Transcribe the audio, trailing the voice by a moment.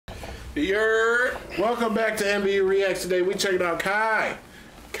Welcome back to NBA Reacts. Today we checking out Kai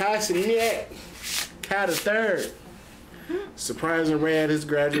Cenat, Kai the third. Surprising Ray at his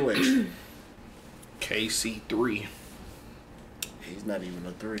graduation. KC3. He's not even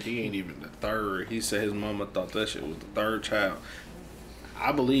a three. He ain't even the third. He said his mama thought that shit was the third child.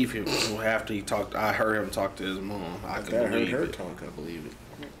 I believe him after he talked. I heard him talk to his mom. I heard her talk. I believe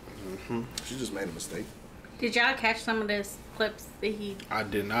it. She just made a mistake. Did y'all catch some of this clips that he? I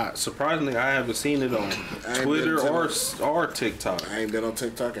did not. Surprisingly, I haven't seen it on Twitter or TikTok. I ain't been on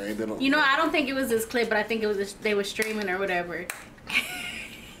TikTok. I ain't been on. You know, I don't think it was this clip, but I think it was they were streaming or whatever.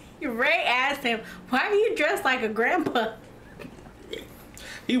 Ray asked him, "Why are you dressed like a grandpa?"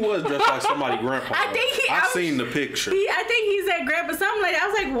 He was dressed like somebody's grandpa. I seen the picture. I think he said grandpa something like that. I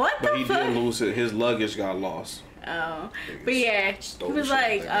was like, what the fuck? But he did lose it. His luggage got lost. Oh, but yeah, he was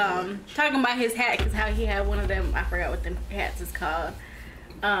like talking about his hat because how he had one of them. I forgot what the hats is called.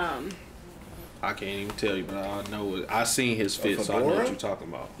 I can't even tell you, but I know it. I seen his fit, so I know what you're talking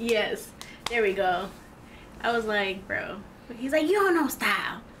about. Yes, there we go. I was like, bro. He's like, you don't know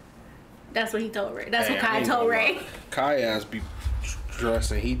style. That's what he told Ray. That's what Kai told Ray. Kai ass be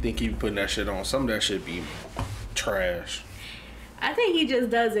dressing. He think he be putting that shit on. Some of that shit be trash. I think he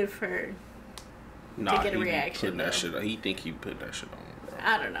just does it for. Nah, to get a reaction. That shit on. He think he put that shit on, bro.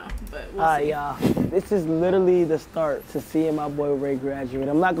 I don't know, but we'll see. Y'all, this is literally the start to seeing my boy Ray graduate.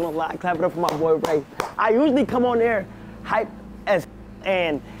 I'm not gonna lie, clap it up for my boy Ray. I usually come on there hype as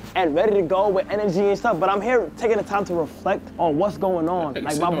and ready to go with energy and stuff, but I'm here taking the time to reflect on what's going on.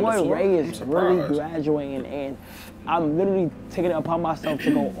 Like my boy Ray is really graduating, and I'm literally taking it upon myself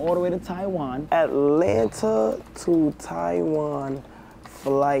to go all the way to Taiwan. Atlanta to Taiwan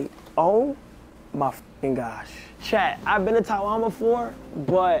flight. Oh my fucking gosh. Chat, I've been to Taiwan before,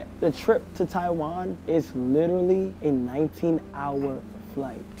 but the trip to Taiwan is literally a 19-hour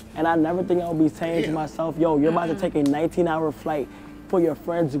flight. And I never think I would be saying to myself, yo, you're about to take a 19-hour flight for your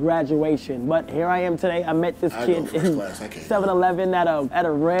friend's graduation. But here I am today. I met this kid in 7-Eleven at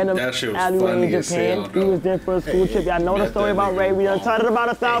a random alleyway in Japan. He was there for a school trip. Y'all know the story about Ray. We done told it about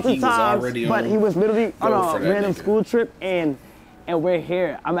 1,000 times. But he was literally on a random school trip, and we're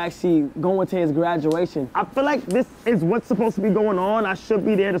here. I'm actually going to his graduation. I feel like this is what's supposed to be going on. I should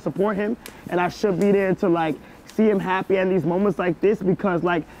be there to support him, and I should be there to like see him happy in these moments like this, because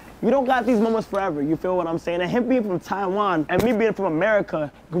like you don't got these moments forever. You feel what I'm saying? And him being from Taiwan and me being from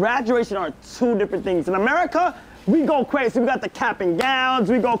America, graduation are two different things. In America, we go crazy. We got the cap and gowns.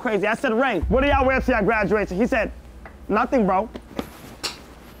 We go crazy. I said, Ray, what do y'all wear to your graduation? He said, nothing, bro.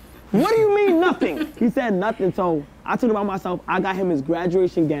 What do you mean nothing? He said nothing, so I told him about myself, I got him his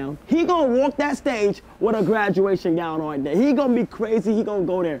graduation gown. He gonna walk that stage with a graduation gown on there. He gonna be crazy, he gonna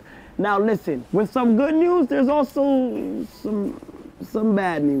go there. Now listen, with some good news, there's also some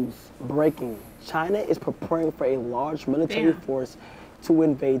bad news. Breaking, China is preparing for a large military force to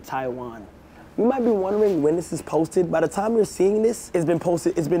invade Taiwan. You might be wondering when this is posted. By the time you're seeing this, it's been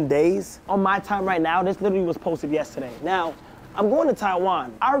posted, it's been days. On my time right now, this literally was posted yesterday. Now, I'm going to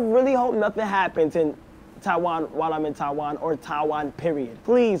Taiwan. I really hope nothing happens in Taiwan while I'm in Taiwan, or Taiwan, period.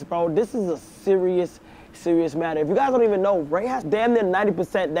 Please, bro, this is a serious matter. If you guys don't even know, Ray has damn near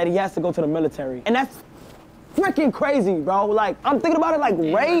 90% that he has to go to the military. And that's freaking crazy, bro. Like, I'm thinking about it like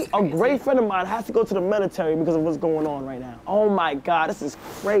Ray, a great friend of mine, has to go to the military because of what's going on right now. Oh my God, this is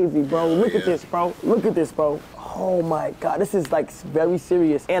crazy, bro. Look at this, bro. Look at this, bro. Oh my God, this is like very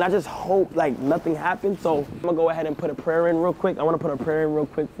serious. And I just hope like nothing happens. So I'm gonna go ahead and put a prayer in real quick. I wanna put a prayer in real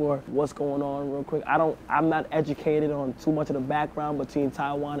quick for what's going on real quick. I'm not educated on too much of the background between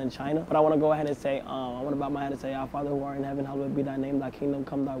Taiwan and China, but I wanna go ahead and say, I wanna bow my head and say, Our Father who art in heaven, hallowed be thy name, thy kingdom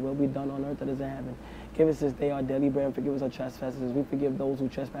come, thy will be done on earth as it is in heaven. Give us this day our daily bread, and forgive us our trespasses as we forgive those who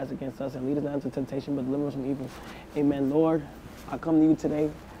trespass against us, and lead us not into temptation, but deliver us from evil. Amen. Lord, I come to you today.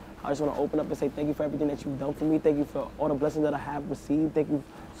 I just want to open up and say thank you for everything that you've done for me. Thank you for all the blessings that I have received. Thank you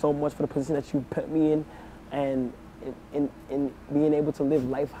so much for the position that you put me in, and in being able to live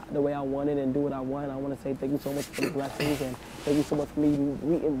life the way I want it and do what I want. I want to say thank you so much for the blessings, and thank you so much for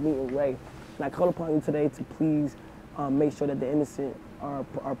meeting Ray. And I call upon you today to please make sure that the innocent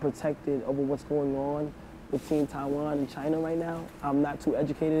are protected over what's going on between Taiwan and China right now. I'm not too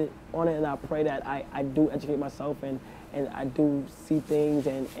educated on it, and I pray that I do educate myself and I do see things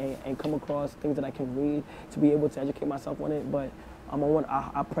and come across things that I can read to be able to educate myself on it. But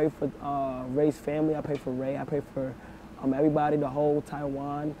I pray for Ray's family. I pray for Ray. I pray for everybody, the whole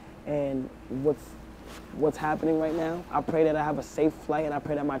Taiwan, and what's happening right now. I pray that I have a safe flight, and I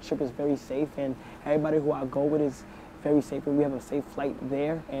pray that my trip is very safe, and everybody who I go with is very safe, and we have a safe flight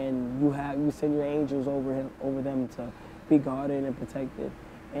there, and you send your angels over them to be guarded and protected.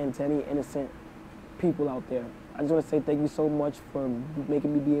 and to any innocent people out there. I just want to say thank you so much for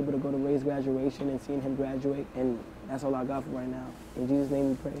making me be able to go to Ray's graduation and seeing him graduate, and that's all I got for right now. In Jesus' name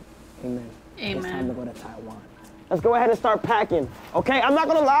we pray, amen. Amen. It's time to go to Taiwan. Let's go ahead and start packing, okay? I'm not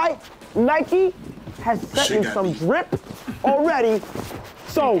gonna lie, Nike has set me some drip already,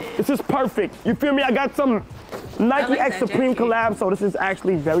 so this is perfect. You feel me? I got some Nike X Supreme collab, so this is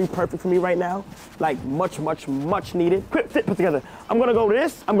actually very perfect for me right now. Like much, much, much needed. Quick fit put together. I'm gonna go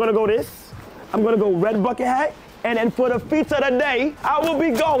this, I'm gonna go this. I'm gonna go red bucket hat, and then for the feats of the day, I will be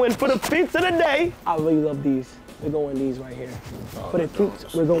going for the feats of the day. I really love these. We're going these right here. For the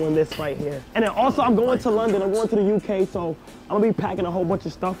feats, we're going this right here. And then also, I'm going to London. I'm going to the UK, so I'm gonna be packing a whole bunch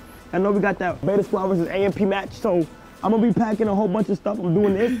of stuff. I know we got that Beta Squad versus AMP match, so I'm gonna be packing a whole bunch of stuff. I'm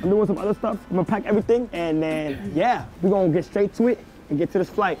doing this, I'm doing some other stuff. I'm gonna pack everything, and then, yeah, we're gonna get straight to it and get to this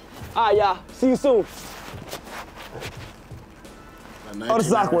flight. All right, y'all, see you soon. Oh, this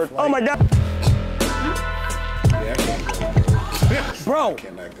is awkward. Oh my God. Yeah, I can't go. Bro. I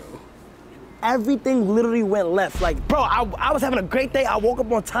cannot go. Everything literally went left. Like, bro, I was having a great day. I woke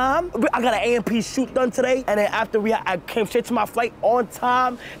up on time. I got an AMP shoot done today. And then after I came straight to my flight on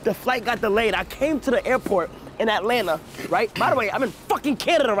time. The flight got delayed. I came to the airport in Atlanta, right? By the way, I'm in fucking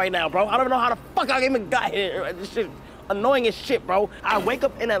Canada right now, bro. I don't even know how the fuck I even got here. This shit annoying as shit, bro. I wake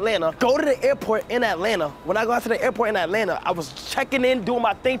up in Atlanta, go to the airport in Atlanta. When I go out to the airport in Atlanta, I was checking in, doing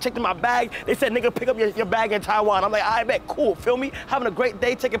my thing, checking my bag. They said, nigga, pick up your bag in Taiwan. I'm like, I bet, cool, feel me? Having a great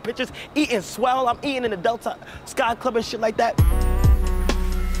day, taking pictures, eating swell. I'm eating in the Delta Sky Club and shit like that.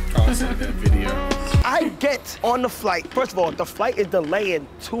 Oh, I seen that video. I get on the flight. First of all, the flight is delaying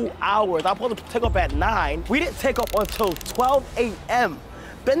 2 hours. I'm supposed to take off at 9. We didn't take off until 12 a.m.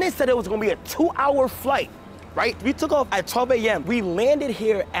 Then they said it was gonna be a 2-hour flight. Right? We took off at 12 a.m. We landed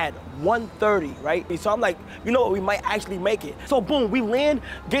here at 1:30, right? So I'm like, you know what, we might actually make it. So boom, we land,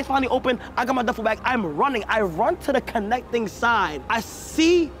 gates finally open, I got my duffel bag, I'm running. I run to the connecting side. I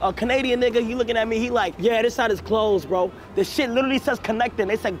see a Canadian nigga, he looking at me, he like, yeah, this side is closed, bro. The shit literally says connecting.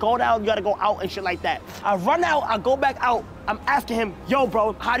 They said, go down, you gotta go out and shit like that. I run out, I go back out, I'm asking him, yo,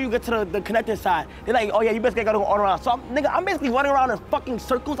 bro, how do you get to the connecting side? They're like, oh yeah, you basically gotta go all around. So I'm basically running around in fucking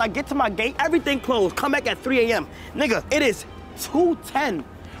circles. I get to my gate, everything closed, come back at 3 a.m. Nigga, it is 2:10.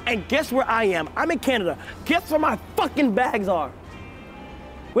 And guess where I am? I'm in Canada. Guess where my fucking bags are?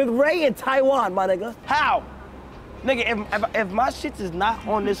 With Ray in Taiwan, my nigga. How? Nigga, if my shit is not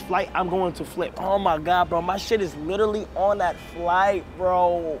on this flight, I'm going to flip. Oh my God, bro, my shit is literally on that flight,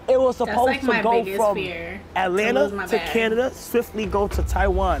 bro. It was supposed to go from Atlanta to Canada, swiftly go to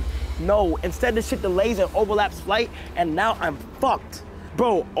Taiwan. No, instead this shit delays and overlaps flight, and now I'm fucked.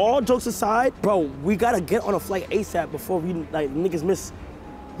 Bro, all jokes aside, bro, we gotta get on a flight ASAP before we, like, niggas miss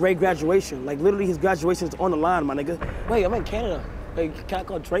Ray graduation. Like, literally his graduation is on the line, my nigga. Wait, I'm in Canada. Wait, can I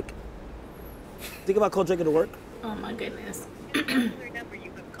call Drake? Think about call Drake to work? Oh my goodness. The number you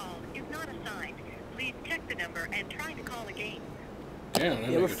have called is not assigned. Please check the number and try to call again. Damn,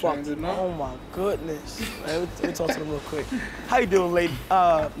 that Yeah, we're nigga fucked. changed it now. Oh my goodness. Let me talk to them real quick. How you doing, lady?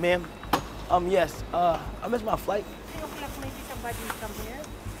 Ma'am. Yes. I missed my flight. 3 o'clock maybe somebody come here,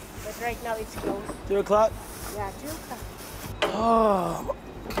 but right now it's closed. 3 o'clock? Yeah, 2 o'clock. Oh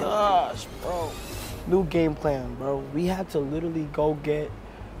my gosh, bro. New game plan, bro. We had to literally go get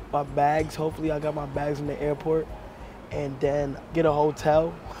my bags. Hopefully I got my bags in the airport and then get a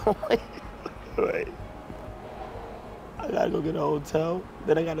hotel. Wait. I gotta go get a hotel,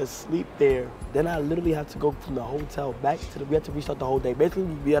 then I gotta sleep there. Then I literally have to go from the hotel back to we have to restart the whole day. Basically,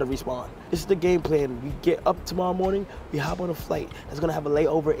 we gotta respawn. This is the game plan. We get up tomorrow morning, we hop on a flight that's gonna have a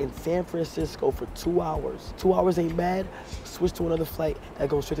layover in San Francisco for 2 hours. 2 hours ain't bad. Switch to another flight that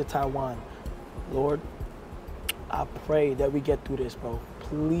goes straight to Taiwan. Lord, I pray that we get through this, bro.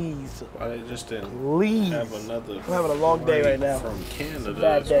 Please. Why they just didn't Please. have another We're having a long day right now. from Canada? Bad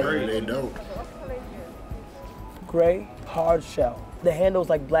That's day. great. They don't. Gray, hard shell. The handle's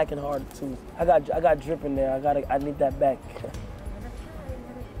like black and hard too. I got drip in there. I need that back.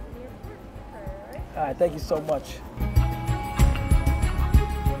 All right, thank you so much.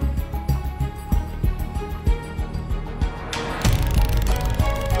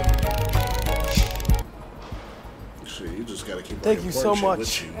 Shit, you just gotta keep. Thank you so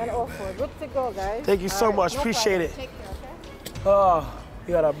much. And also, good to go, guys. Thank you so much. Appreciate it. Take care, okay? Oh,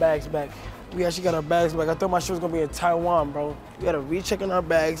 we got our bags back. We actually got our bags back. I thought my shit was gonna be in Taiwan, bro. We gotta recheck on our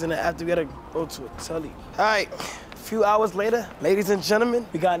bags, and then after we gotta go to a telly. All right, few hours later, ladies and gentlemen,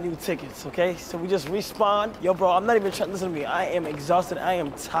 we got new tickets, okay? So we just respawned. Yo, bro, I'm not even trying, listen to me. I am exhausted. I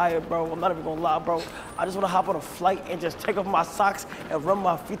am tired, bro. I'm not even gonna lie, bro. I just wanna hop on a flight and just take off my socks and rub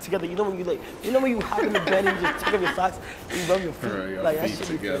my feet together. You know when you hop in the bed and you just take off your socks and you rub your feet? Right, your like, feet that shit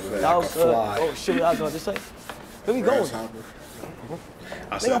together that like was a good. fly. Oh, shit, I was gonna just say. Where we going?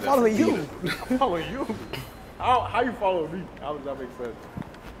 I Nigga, I'm following you. I'm following you. How you follow me? How does that make sense?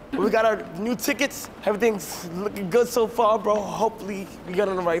 We got our new tickets. Everything's looking good so far, bro. Hopefully we get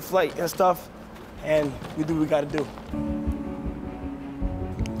on the right flight and stuff, and we do what we gotta do.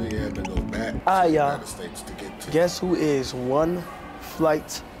 They had to go back to Ah, the y'all. United States to get to. Guess who is one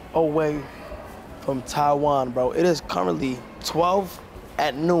flight away from Taiwan, bro? It is currently 12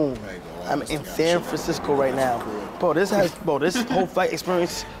 at noon. I'm in San Francisco right now. Bro, this whole flight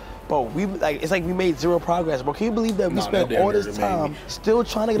experience, bro, it's like we made zero progress, bro. Can you believe that we Nah, spent that damn all this near made time me- still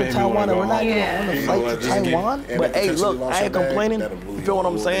trying to get made to me wanna Taiwan and go we're not home. even Yeah. on the You know flight what, to just get- Taiwan? and But if hey, potentially look, lost I ain't your bag, complaining. that'll blew You your feel what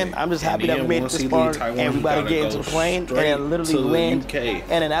I'm whole saying? day. I'm just And happy that we then made it once this he far leave Taiwan, and we you about to gotta get go into the plane and straight then literally to the land. UK.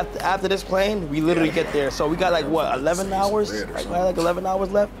 And then after this plane, we literally get there. So we got like what, 11 hours? Like we had like 11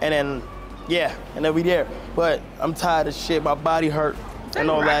 hours left, and then yeah, and then we there. But I'm tired of shit. My body hurt and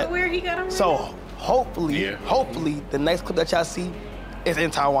all that. Where he got on? So hopefully, the next clip that y'all see is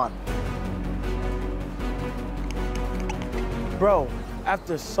in Taiwan. Bro,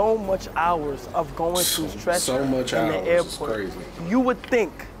 after so much hours of going through stress So much in the hours, it's airport, crazy. you would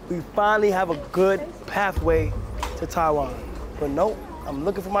think we finally have a good pathway to Taiwan. But nope, I'm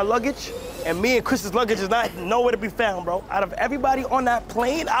looking for my luggage, and me and Chris's luggage is not nowhere to be found, bro. Out of everybody on that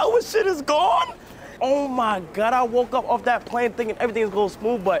plane, our shit is gone. Oh my God, I woke up off that plane thinking everything's going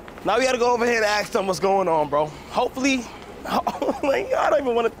smooth, but now we gotta go over here and ask them what's going on, bro. Hopefully, oh my God, I don't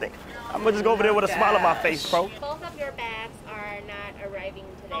even wanna think. I'm gonna just go over there with a smile on my face, bro. Both of your bags are not arriving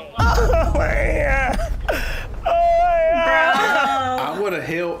today. Oh my God. Oh my God. I would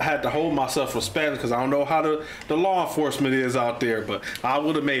have had to hold myself for Spanish because I don't know how the law enforcement is out there, but I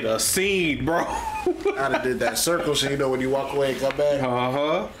would have made a scene, bro. I'd have did that circle so you know when you walk away and come back.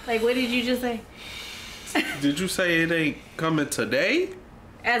 Uh-huh. Like, what did you just say? Did you say it ain't coming today?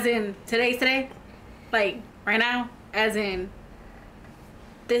 As in, today's today? Like, right now? As in,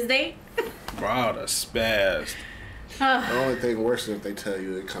 this date? Wow, that's spazzed. The only thing worse is if they tell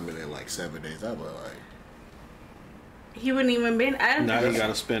you it coming in like 7 days. I'd be like, He wouldn't even been. I don't Now know. he got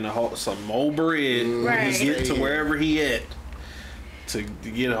to spend some more bread Right. to get to wherever he at to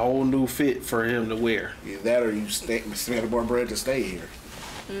get a whole new fit for him to wear. either that or you spend more bread to stay here.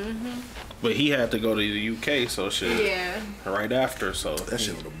 But he had to go to the UK, so shit. Yeah. Right after, so That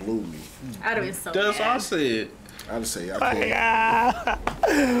shit would have blew me. I'd have been so that's what I mad. said. I'd say I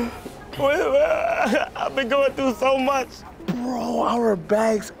can't. I've been going through so much. Bro, our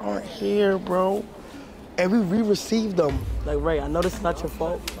bags aren't here, bro. And we re-received them. Like, Ray, I know this is not your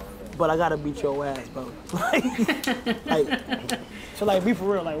fault, but I gotta beat your ass, bro. So like, be for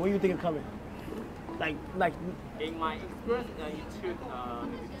real. Like, when you think of coming? Like. In my experience, it took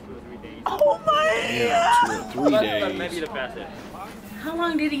maybe 2 or 3 days. Oh my God. 2 or 3 But maybe days. the fastest. How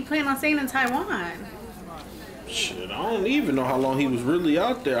long did he plan on staying in Taiwan? Shit, I don't even know how long he was really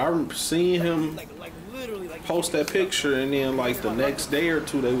out there. I remember seeing him post that picture, and then like the next day or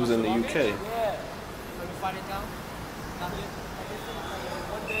two, they was in the UK.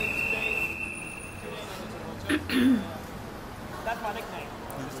 That's my nickname.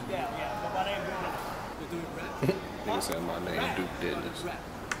 Yeah, but my name is Nigga said my name Duke Dennis.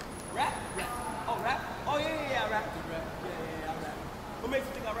 Rap? Oh, rap? Oh, yeah, rap. Yeah, I rap. What makes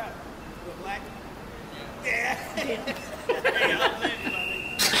you think I rap? You're black?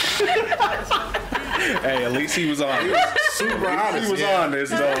 Hey, at least he was honest. Super honest. He was yeah.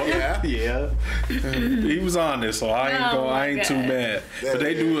 honest though. Yeah. He was honest, so I ain't too mad. But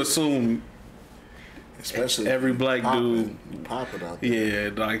they do assume Especially every black dude. popping out there.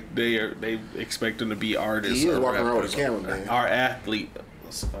 Yeah, like they expect them to be artists. He is or walking around with rappers a camera, man. Or athlete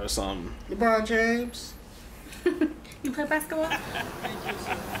or something. LeBron James. You play basketball? That's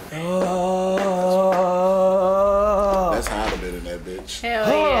how I'd have been in that bitch. Hell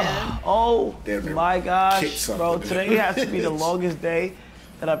yeah. Oh Damn near my kicked gosh, something bro. in Today that has to be the bitch. longest day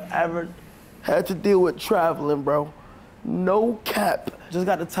that I've ever had to deal with traveling, bro. No cap. Just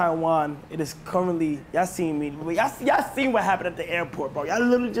got to Taiwan. It is currently, y'all seen me. Y'all seen what happened at the airport, bro. Y'all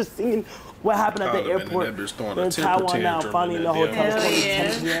literally just seen what happened at the I'd have been in airport. that bitch throwing We're a in temper Taiwan now, tantrum finally in in the that hotel. damn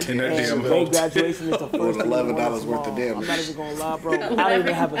It's hotel. going to be 10 In that p.m. damn And Ray hotel. graduation is the first With thing $11 we want worth of tomorrow. damage. I'm not even going to lie, bro. I don't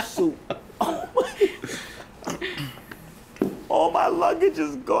even have a suit. All my luggage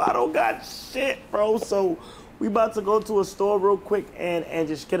is gone. I don't got shit, bro. So We about to go to a store real quick and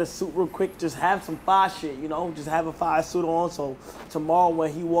just get a suit real quick. Just have some fire shit, you know? Just have a fire suit on. So tomorrow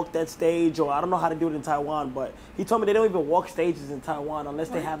when he walked that stage, or I don't know how to do it in Taiwan, but he told me they don't even walk stages in Taiwan unless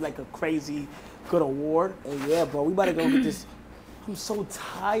they have like a crazy good award. And yeah, bro, we about to go get this. I'm so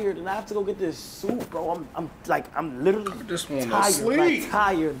tired and I have to go get this suit, bro. I'm literally just wanna tired. sleep. Like,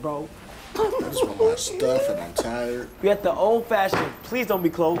 tired, bro. I just want my stuff and I'm tired. We at the old fashioned. Please don't be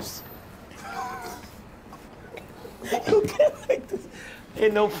closed. You can't make this.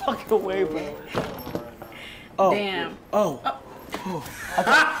 Ain't no fucking way, bro. Oh. Damn. Oh.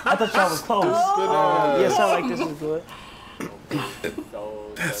 I thought y'all was close. Yeah, sound like this is good.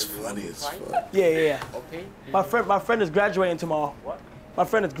 That's funny as fuck. Yeah. Okay. My friend is graduating tomorrow. What? My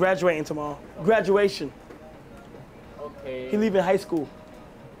friend is graduating tomorrow. Graduation. Okay. He leaving high school.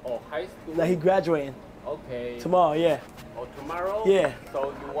 Oh, high school. Like he graduating Okay. tomorrow. Yeah. Oh, tomorrow. Yeah.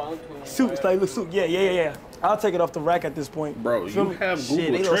 So you want to Suits, like the suit. Yeah. I'll take it off the rack at this point. Bro, Feel you me? have Shit,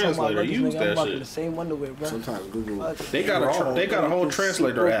 Google they know some of my Translator. luggage, Use nigga. I'm that rocking shit. the same underwear, bro. Sometimes Google. They got a whole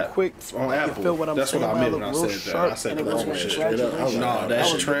translator Real app quick, on you Apple. feel what I'm That's what saying, I man? meant when I Look real said that. sharp, I said and it the goes wrong with shit. graduation. No,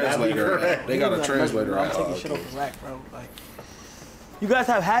 that's translator app. They got a translator I'm app. taking shit off the rack, bro. Like, you guys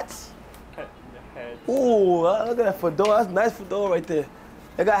have hats? head. Ooh, look at that fedora. That's a nice fedora right there.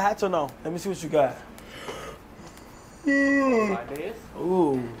 They got hats or no? Let me see what you got. Like this.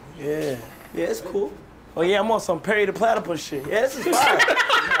 Ooh, yeah. Yeah, it's cool. Oh yeah, I'm on some Perry the Platypus shit. Yeah, this is fire.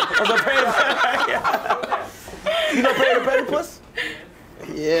 I'm on Perry the Platypus. You know Perry the Platypus?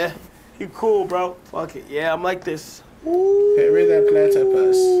 Yeah. You cool, bro. Fuck it. Yeah, I'm like this. Ooh. Perry that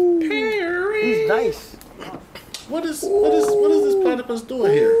platypus. He's nice. What is this platypus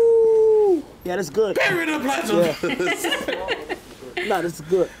doing here? Ooh. Yeah, that's good. Perry the platypus. Nah, this is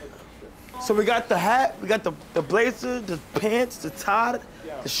good. So we got the hat, we got the blazer, the pants, the tie,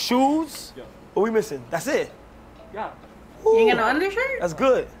 the shoes. What we missing? That's it. Yeah. You ain't got no undershirt? That's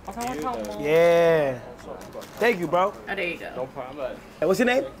good. Yeah. Thank you, bro. Oh, there you go. No problem. Hey, what's your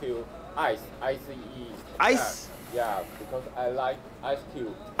name? Thank you. Ice. ICE. Ice. Yeah, because I like Ice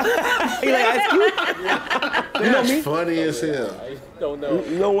Cube. You like Ice Cube? You know me? Funny as hell. I don't know.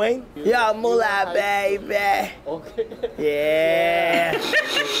 You know Wayne? Yeah, Moolah, baby. Okay. Yeah.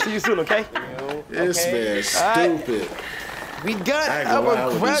 See you soon, okay? This man Alright. stupid. We got I ain't gonna lie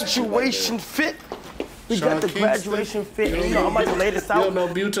our with these people graduation fit. We Sean got the Kingston. graduation fit. And you know, I'm about to lay this You don't out. know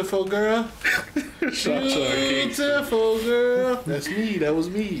beautiful girl? Beautiful girl. That's me. That was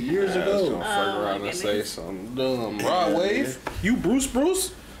me years Fuck ago. around and say something dumb. Rod Wave, you Bruce?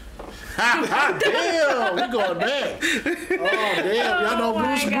 Damn, we going back. Oh damn, y'all know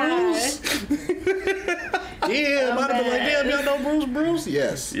my Bruce? Yeah, might have been like, damn, y'all know Bruce?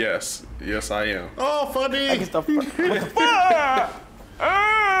 Yes. Yes, I am. Oh, funny. What the fuck?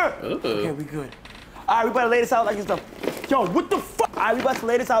 Okay, we good. All right, we better lay this out like it's the... Yo, what the fuck? All right, we about to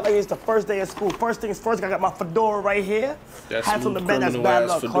lay this out like it's the first day of school. First things first, I got my fedora right here. That Hats on the smooth bed, that's criminal bad ass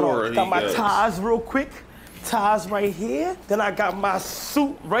luck. Hold fedora on. Got he my got. ties real quick. Ties right here. Then I got my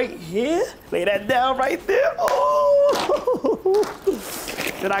suit right here. Lay that down right there. Oh!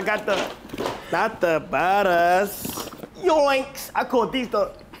 Then I got not the butters. Yoinks. I call these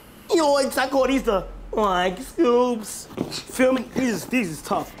the yoinks. I call these the like scoops. Feel me? These is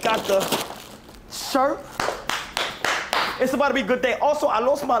tough. Got the shirt. It's about to be a good day. Also, I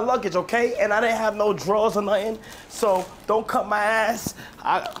lost my luggage, okay? And I didn't have no drawers or nothing. So don't cut my ass.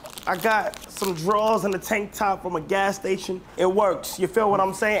 I got some drawers and a tank top from a gas station. It works. You feel what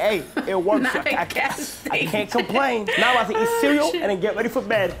I'm saying? Hey, it works. Not a I gas can't complain. Now I'm about to eat cereal and then get ready for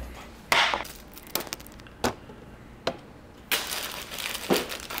bed.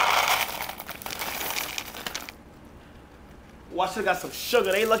 Well, I should got some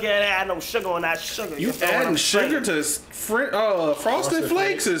sugar. They looking at it, I had no sugar on that sugar. You feel what adding I'm sugar saying? to Frosted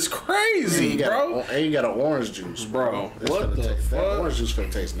Flakes is crazy, bro. And you got an orange juice, Bro, It's what finna the taste- That fuck? orange juice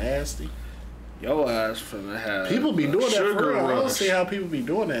finna taste nasty. Your ass finna have People be doing that for sugar real. I don't rush. see how people be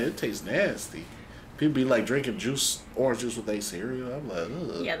doing that. It tastes nasty. People be like drinking orange juice with their cereal. I'm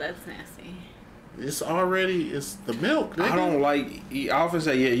like, ugh. Yeah, that's nasty. It's the milk. Nigga. I don't like. I often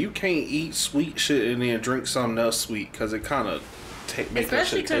say, yeah, you can't eat sweet shit and then drink something else sweet because it kind of make that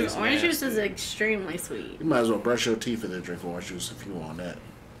Especially shit taste because orange juice is nasty. extremely sweet. You might as well brush your teeth and then drink orange juice if you want that.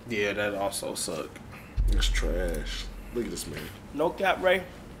 Yeah, that also suck. It's trash. Look at this man. No cap, Ray.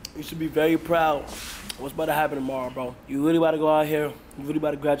 You should be very proud of what's about to happen tomorrow, bro. You really about to go out here. You really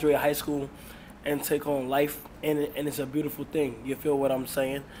about to graduate high school and take on life, and it's a beautiful thing. You feel what I'm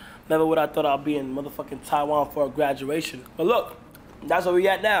saying? Never would I thought I'd be in motherfucking Taiwan for a graduation. But look, that's where we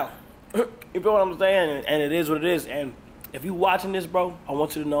at now. You feel what I'm saying? And it is what it is. And if you watching this, bro, I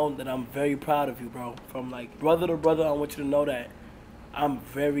want you to know that I'm very proud of you, bro. From like brother to brother, I want you to know that I'm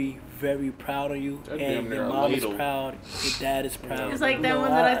very, very proud of you. That damn And near your mom is ladle. proud, your dad is proud. It's like You that know,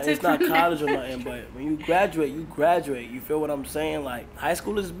 one that I took It's not from college or nothing, but when you graduate, you graduate. You feel what I'm saying? Like high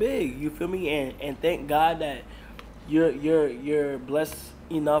school is big. You feel me? And thank God that you're blessed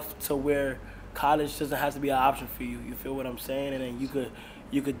enough to where college doesn't have to be an option for you. You feel what I'm saying? And then you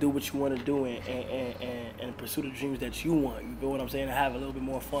could do what you want to do and pursue the dreams that you want. You feel what I'm saying? And have a little bit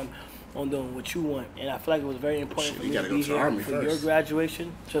more fun on doing what you want. And I feel like it was very important for you me gotta to go be to the here Army for your first.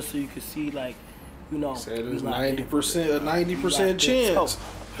 graduation, just so you could see, like, you know, Said you it's locked in. 90%, a 90% Locked in. chance.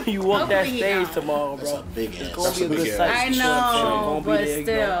 So, you walk that Hopefully he stage don't. tomorrow, That's bro. a big It's ass. gonna That's be a a good big sight. ass. I You know what I'm saying? know, I'm gonna be but there, you know.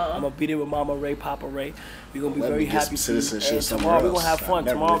 still. I'm gonna be there with Mama Ray, Papa Ray. We're gonna be Let very me get happy some for you. citizenship And somewhere tomorrow we're gonna else. have fun.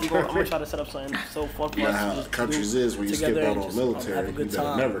 Never Tomorrow I'm return. gonna try to set up something so fun for You know us how to just countries do is when you skip together out and on just, military, have a you good better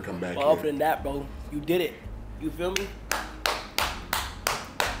time. never come back But here. other than that, bro, you did it. You feel me?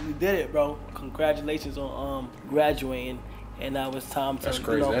 You did it, bro. Congratulations on graduating. And now it's time to That's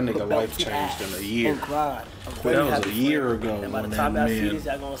crazy. You know, That nigga put life belts to changed ass in a year. And grind. I'm That very was happy a for year you. ago And by the when time that y'all see man this,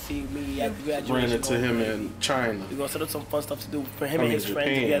 y'all gonna see me at the graduation. Ran into going him crazy. in China. We're gonna set up some fun stuff to do for him I and mean, his friends.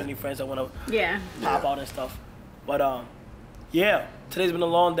 If he Japan. has any friends that wanna Yeah. pop out and stuff. But yeah, today's been a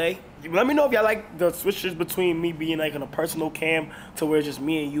long day. Let me know if y'all like the switches between me being like on a personal cam to where it's just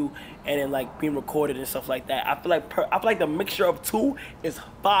me and you, and then like being recorded and stuff like that. I feel like the mixture of two is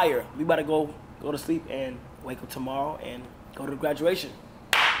fire. We about to go to sleep and wake up tomorrow and go to the graduation.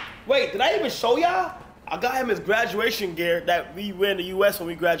 Wait, did I even show y'all? I got him his graduation gear that we wear in the U.S. when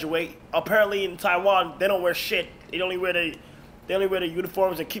we graduate. Apparently in Taiwan, they don't wear shit. They only wear the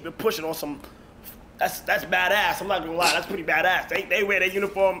uniforms and keep it pushing on some. That's badass. I'm not gonna lie, that's pretty badass. They wear their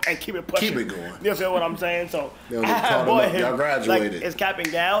uniform and keep it pushing. Keep it going. You feel what I'm saying? So They don't I get had caught boy up. him Y'all graduated. like his cap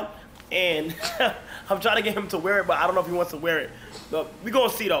and gown, and I'm trying to get him to wear it, but I don't know if he wants to wear it. But we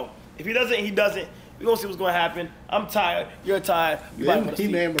gonna see though. If he doesn't, he doesn't. We gonna see what's gonna happen. I'm tired. You're tired. We about to go to He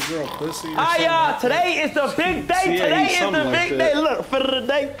sleep. named a girl pussy. or Hi something y'all, like today is the big day. Yeah, Today he's is the something like big that. day. Look, for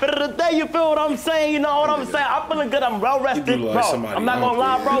the day, you feel what I'm saying? You know what I'm saying? I'm feeling good. I'm well rested, You do like bro. somebody I'm not gonna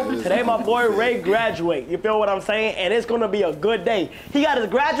lie, uncle. bro. Today my boy Ray graduate. You feel what I'm saying? And it's gonna be a good day. He got his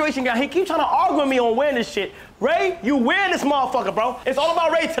graduation gown. He keeps trying to argue with me on wearing this shit. Ray, you wearing this motherfucker, bro. It's all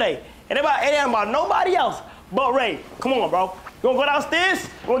about Ray today. And it ain't about nobody else but Ray. Come on, bro. You gonna go downstairs?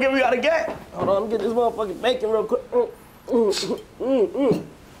 We'll get what we gotta get. Hold on, let me get this motherfucking bacon real quick.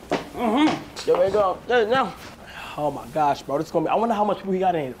 There we go. There now. Oh my gosh, bro, this is gonna be. I wonder how much people he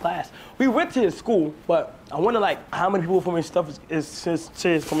got in his class. We went to his school, but I wonder like how many people from his stuff is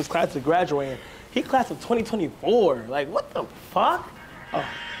from his class is graduating. He class of 2024. Like what the fuck? Oh,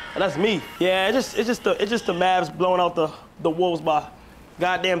 that's me. Yeah, it's just the Mavs blowing out the Wolves by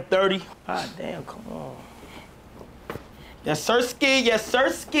goddamn 30. God damn, come on. Yes, sir, ski. Yes, sir,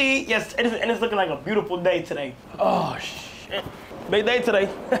 ski. Yes, and it's looking like a beautiful day today. Oh shit, big day today.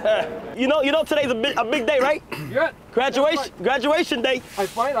 you know today's a big day, right? Yeah. Graduation day. I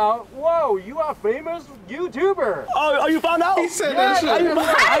find out, whoa, you are famous YouTuber. Oh, you found out? He said Yeah, that shit.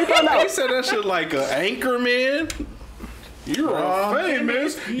 How you found He out? said that shit like an anchor man. You're a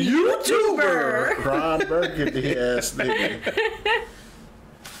famous YouTuber. Ron Burgundy ass nigga.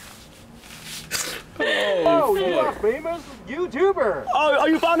 Oh, you are famous YouTuber. Oh,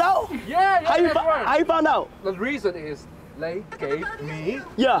 you found out? Yeah, How you that's right. how you found out? The reason is they gave me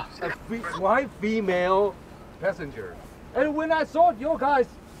Yeah. one female passenger. And when I saw you guys,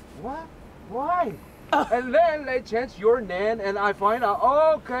 what? Why? And then they changed your name and I find out,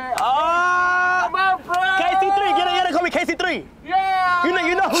 okay. Ah, My friend! KC3. Get it, call me KC3. Yeah!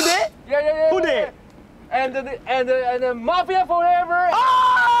 You know who did? Yeah. Who did? And the Mafia Forever.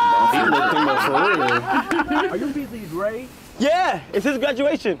 Ah! He looked him up for real. Are you busy, Ray? Yeah, it's his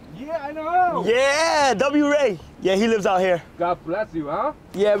graduation. Yeah, I know. Yeah, W. Ray. Yeah, he lives out here. God bless you, huh?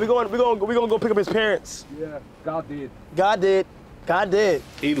 Yeah, we're gonna go pick up his parents. Yeah, God did. God did.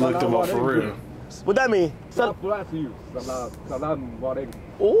 He looked him up for real. What that mean? God bless you. Salam alaikum.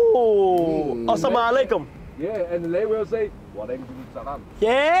 Ooh. Assalamu alaikum. Yeah, and they will say, walaikum salam.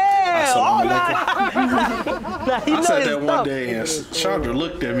 Yeah. All right. Now, he I knows said his that one stuff. day and Chandra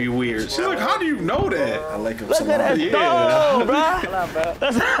looked at me weird. She's like, how do you know that? I like him Look some at that Yeah. stuff, bro.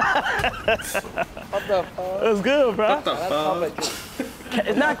 What the fuck? That's good, bro. What the fuck?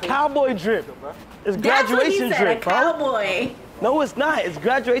 It's not cowboy drip. It's That's what he graduation said, a drip, bro. cowboy. No, it's not. It's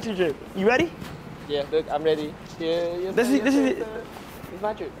graduation drip. You ready? Yeah, look, I'm ready. Yeah, This is It's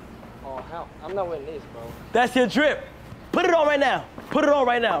my drip. Oh, hell. I'm not wearing this, bro. that's your drip. Put it on right now. Put it on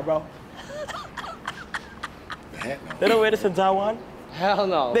right now, bro. They don't wear this in Taiwan. Hell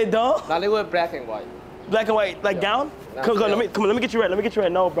no. They don't. Now they wear black and white. Black and white, like gown? Come, let me get you red. Let me get you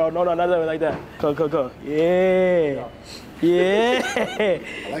red. No, bro. No, not like that. Go. Yeah. Yeah.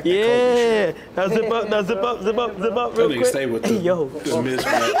 like yeah. Now zip up real quick. Stay with hey, the yo. mismatch.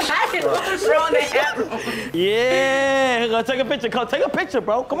 Yeah. Go take a picture. Come take a picture,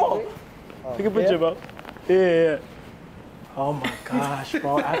 bro. Come on. Take a picture, bro. Yeah. Oh my gosh,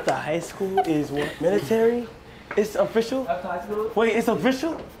 bro. After high school is what? Military? It's official? After high school? Wait, it's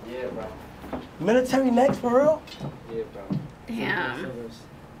official? Yeah, bro. Military next, for real? Yeah, bro. Damn.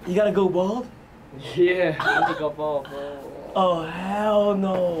 You gotta go bald? Yeah, I need to go ball, bro. Oh, hell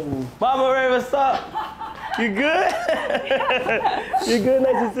no. Mama Ray, what's up? You good? You good?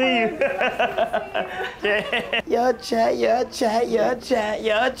 Nice to see you. Your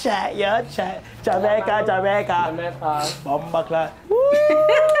chat. Jamaica. Bomba clock.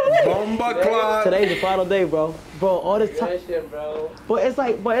 Bomba clock. Today's the final day, bro. Bro, all this time. That shit, bro. But it's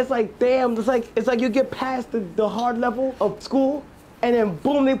like, damn, it's like you get past the hard level of school, and then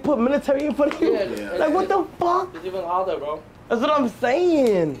boom, they put military in front of you. Yeah. Like, what the fuck? It's even harder, bro. That's what I'm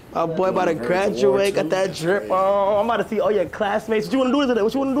saying. My boy about to graduate, got that drip on. I'm about to see all your classmates. What you wanna do today?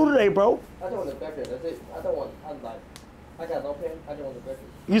 What you wanna do today, bro? I don't want the background. That's it. I got no pen. I just want the background.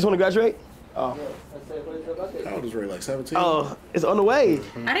 You just wanna graduate? Oh. Yeah. That's it. What is the bucket? How old is Ray? Like 17? Oh, it's on the way.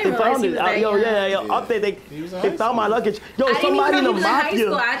 I didn't realize he was that young. Yo, update. They found my luggage. Yo, I didn't somebody in even the know he was in high school.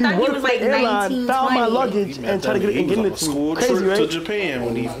 mafia. I thought he worked was for like the airline, 19, found my 20. luggage and tried to get He it was to on me. a school Crazy, trip to right? Japan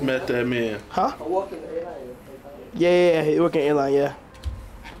when he met that man. Huh? I walk in the airline. Yeah, he working airline, yeah.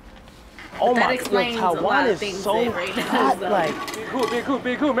 Oh That my explains God, a Taiwan lot of is things so that Ray does, hot, though. like.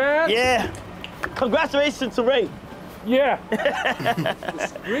 Be cool, man. Yeah. Congratulations to Ray. Yeah.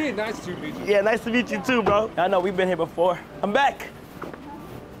 Really nice to meet you. Yeah, nice to meet you too, bro. I know we've been here before. I'm back.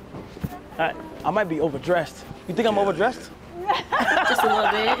 I might be overdressed. You think I'm overdressed? Just a little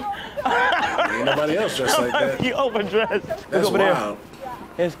bit. Ain't nobody else dressed like I might that. be overdressed. Look That's over wild.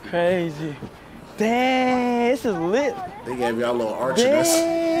 there. It's crazy. Dang, this is lit. They gave y'all a little archiness.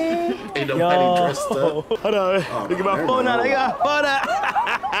 Dang. Ain't nobody dressed up. Hold on. Oh, Look at my never phone mind. out. I got my phone out.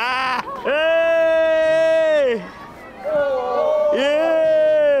 Hey!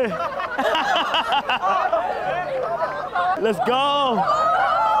 Yeah! Let's go.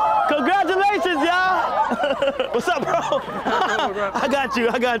 Congratulations, y'all. What's up, bro? I got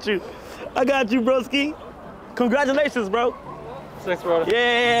you, broski. Congratulations, bro. Thanks, bro.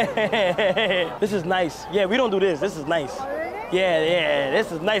 Yeah. This is nice. Yeah, we don't do this. This is nice. Yeah.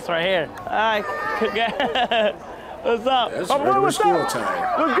 This is nice right here. All right. What's up? That's My boy, regular what's school up?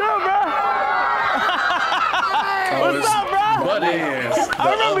 time. What's good, bro? What's up, bro? Butt ass. I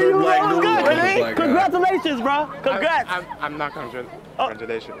remember you, bro. What's good, man? Black guy. Congratulations, bro. Congrats. I'm not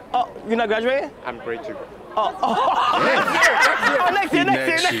congratulations. Oh, you're not graduating? I'm grade 2. Oh, next year.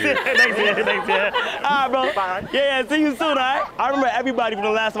 All right, bro. Bye. Yeah, see you soon, all right? I remember everybody from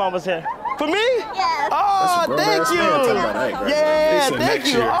the last time I was here. For me? Yes. Oh, That's a thank grown-ass man talking about that, you. right? Yeah, They said thank next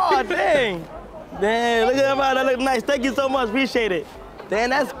you. year. Oh, dang. Damn, look at that, that look nice. Thank you so much, appreciate it. Damn,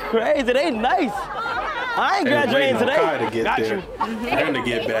 that's crazy. They nice. I ain't graduating today. Kai to get Got there. you. And to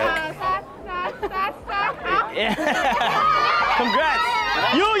get back. Yeah. Congrats.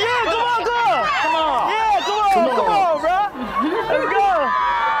 Yeah, come on, girl. Come on. Yeah, come on, bro. Let's go.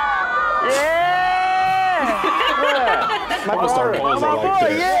 Yeah. I'm gonna start posing My like boy,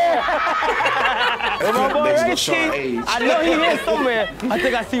 that. yeah. My boy Next Ray to Sean Ski. Age. I know he is somewhere. I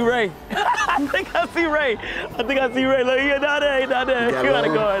think I see Ray. I think I see Ray. Look, he down there. You gotta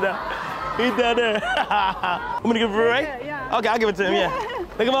go right now. He's down there. I'm gonna give it to Ray? Yeah. Okay, I'll give it to him, yeah.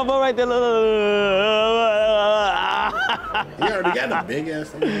 Look at my boy right there. He already got a big ass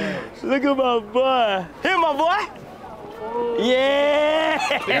thing. Look at my boy. Here, my boy. Yeah.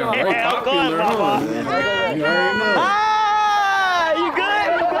 Damn, Ray Of course, popular, my huh? boy. You already know. Ah,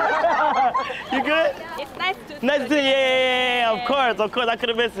 you good? It's nice to Nice to see you. Yeah, of course. I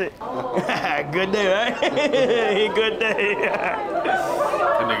couldn't miss it. Good day, right? Good day.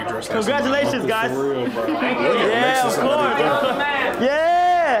 That nigga dressed like Congratulations, some guys. For real, bro. Yeah, of course.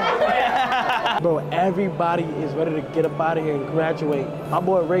 Yeah. Bro, everybody is ready to get up out of here and graduate. My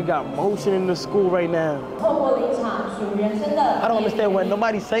boy Ray got motion in the school right now. I don't understand what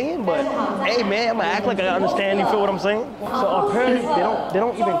nobody's saying, but hey man, I'm gonna act like I understand. You feel what I'm saying? So apparently they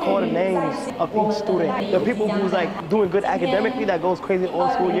don't even call the names of each student. The people who's like doing good academically, that goes crazy all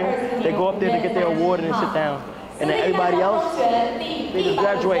school year, they go up there to get their award and then sit down. And then everybody else, they just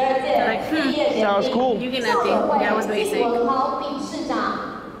graduate. Like, Sounds cool. you get nothing. That was basic.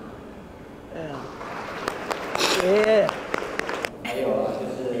 Yeah.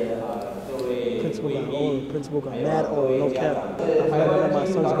 Principal got mad old, no cap. I forgot my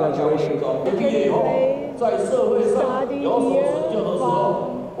son's graduation.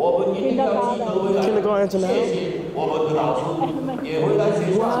 Kindergarten to now.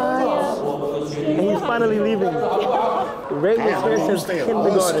 And he's finally leaving. Ray was here since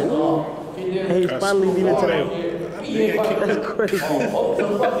kindergarten. And he's finally leaving today. That's crazy.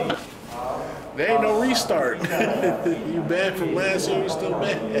 There ain't no restart. You bad from last year, you still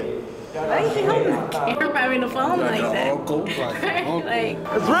bad. Why you think holding the camera having the phone like that? Uncle. Like,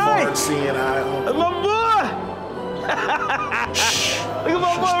 That's right. Seeing eye uncle. That's my boy. Look at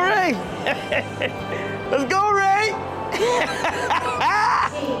my boy Ray. Let's go, Ray.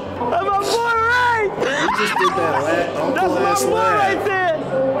 That's my boy Ray. You just did that uncle That's my boy laugh. right there.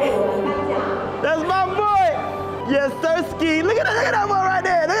 That's my boy. Yes, Sirski. Look at that boy right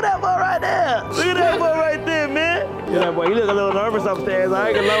there. Look at that boy right there. Look at that boy right there, man. Look at that boy. He look a little nervous upstairs. I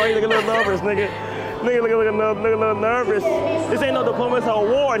ain't gonna lie. He look a little nervous, nigga. Nigga look a little nervous. This ain't no diploma, it's an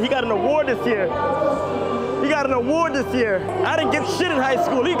award. He got an award this year. He got an award this year. I didn't get shit in high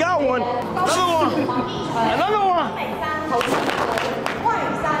school. He got one. Another one. Another one.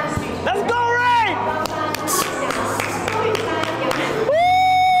 Let's go, Ray!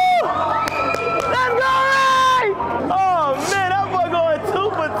 Woo! Let's go, Ray! Oh, man, that boy going 2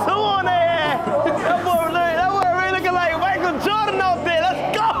 for 2 on there. That boy really looking like Michael Jordan out there.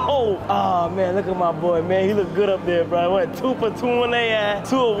 Let's go! Oh, man, look at my boy, man. He look good up there, bro. I went 2 for 2 on there.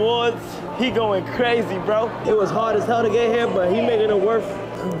 2 awards. He going crazy, bro. It was hard as hell to get here, but he making it worth.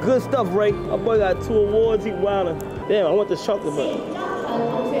 Good stuff, Ray. My boy got 2 awards. He wildin'. Damn, I want this chocolate, but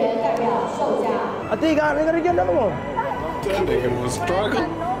I think I gotta get another one. That nigga was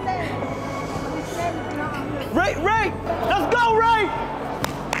struggling. Ray, let's go, Ray!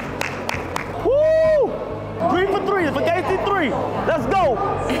 Woo! 3 for 3. It's for KC3. Let's go.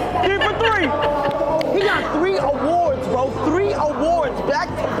 3 for 3. He got 3 awards, bro. 3 awards back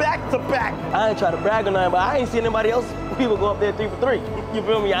to back to back. I ain't trying to brag or nothing, but I ain't seen anybody else people go up there 3 for 3. You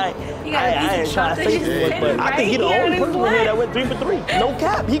feel me? I ain't trying to say too much, but I think he the only person here that went 3 for 3. No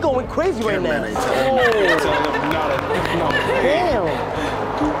cap. He going crazy right now. Damn.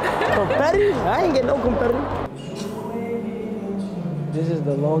 Confetti? I ain't get no confetti. This is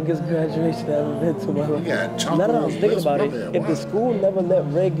the longest graduation I've ever been to in my life. Yeah, now that I was thinking about it, if the school never let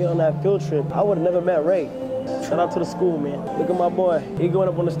Ray get on that field trip, I would have never met Ray. Shout out to the school, man. Look at my boy. He going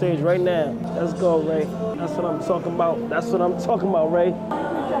up on the stage right now. Let's go, Ray. That's what I'm talking about. That's what I'm talking about, Ray.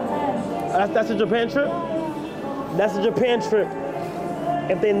 That's a Japan trip? That's a Japan trip.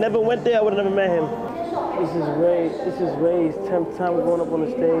 If they never went there, I would have never met him. This is Ray. This is Ray's 10th time going up on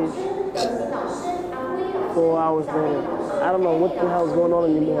the stage. 4 hours later. I don't know what the hell is going on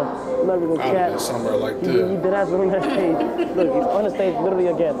anymore. I'm not even gonna cap. Somewhere like He did ass on that stage. Look, he's on the stage literally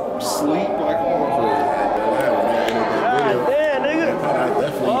again. Sleep like a motherfucker. God damn, nigga.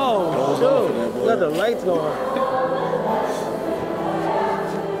 Oh, shoot. Let the lights go on.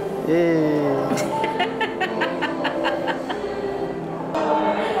 Yeah.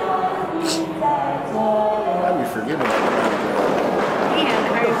 I be forgetting about that. he had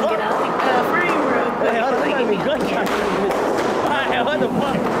to hurry to get out the frame real quick. Hey, hold on, they got me gunshots. Alright, what the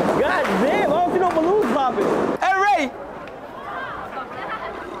fuck? God damn, I don't see no balloons popping. Hey, Ray!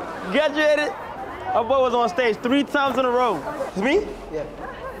 Graduated. Our boy was on stage 3 times in a row. It's me? Yeah.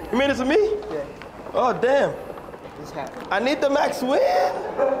 You mean it's me? Yeah. Oh, damn. This hat. I need the max win.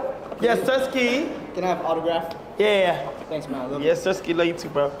 Yes, Sirski. Can I have autograph? Yeah. Thanks, man. I love Yes, Sirski, love you too,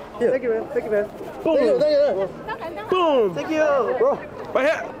 bro. you. Thank you, man. Thank you, man. Boom. Thank you, thank you. Boom. Thank you. Bro. Right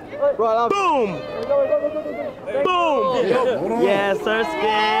here. Bro, I love Boom. Boom. Yes,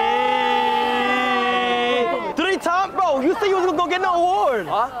 Sirski. 3 times, bro. You said you was gonna get no award.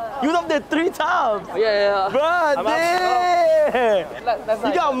 Huh? You was up there 3 times. Yeah. Bro, damn. That's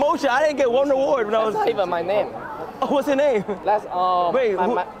You got motion. I didn't get 1 award when I was. not even my name. Oh, what's your name? That's Wait,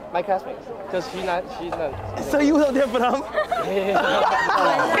 who- my classmate. Because she's not. So you was up there for them?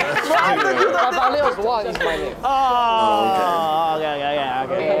 Leo's one is my name. Oh,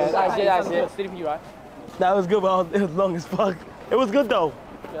 okay. I see. City P, right? That was good, but it was long as fuck. It was good though.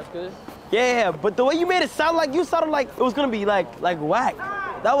 That's good. Yeah, but the way you made it sound like you sounded like it was gonna be like whack.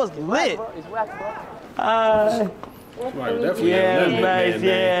 That was lit. It's whack, bro. Yeah, it was nice.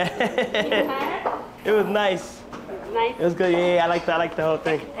 Yeah. It was nice. Nice. It was good. Yeah, I like the whole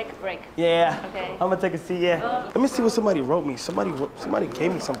thing. Take a break. Yeah. Okay. I'm gonna take a seat. Yeah. Let me see what somebody wrote me. Somebody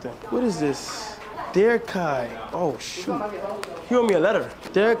gave me something. What is this? Dear Kai. Oh shoot. He wrote me a letter.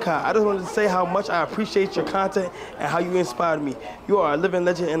 Dear Kai, I just wanted to say how much I appreciate your content and how you inspired me. You are a living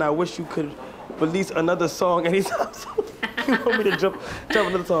legend, and I wish you could release another song anytime soon. You want me to jump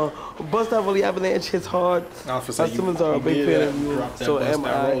another song? Bust That Rollie Avalanche hits hard. Simmons are a big fan of you. So am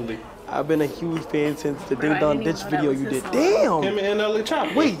I. I've been a huge fan since the Ding Dong Ditch video you did. Damn! Him and NLE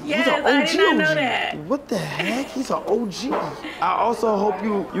Chopper. Wait, Yes, he's an OG. I did not know that. What the heck? He's an OG. I also hope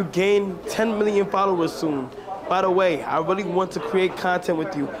you gain 10 million followers soon. By the way, I really want to create content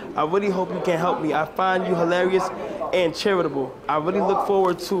with you. I really hope you can help me. I find you hilarious and charitable. I really look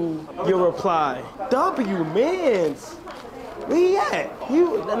forward to your reply. W, mans. Where he at?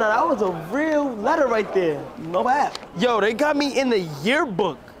 Now that was a real letter right there. No bad. Yo, they got me in the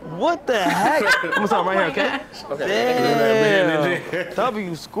yearbook. What the heck? I'm gonna start right here, okay? Damn.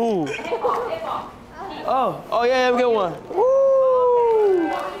 W school. Oh yeah, we get one. Woo!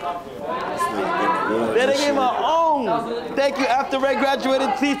 Then they gave my own. Thank you. After Ray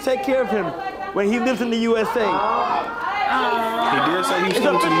graduated, please take care of him when he lives in the USA. He did say he was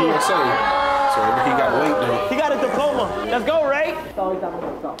coming to the USA. So he got to wait though. He got a diploma. Let's go, Ray.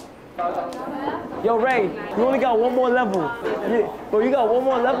 Yo, Ray, you only got one more level. Bro, you got one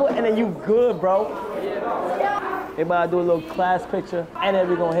more level and then you good, bro. Everybody do a little class picture and then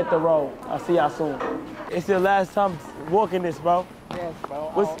we gonna hit the road. I'll see y'all soon. It's your last time walking this, bro. Yes,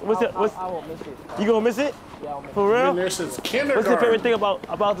 bro. I won't miss it. You gonna miss it? Yeah, I'll miss it. For real? Been there since kindergarten. What's your favorite thing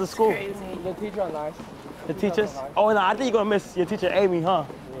about the school? The teacher are nice. The teachers? Oh no, I think you're gonna miss your teacher Amy, huh?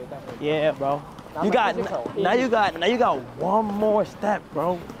 Yeah, definitely. Yeah, bro. Now you got one more step,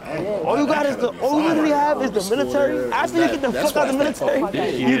 bro. All you literally have is the military. After you get the fuck out of the military,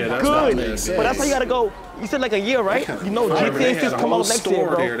 you good. But that's how you gotta go. You said like a year, right? You know GTA 6 come out next year,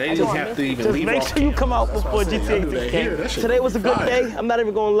 bro. They didn't have to even leave. Make sure you come out before GTA 6 came. Today was a good day. I'm not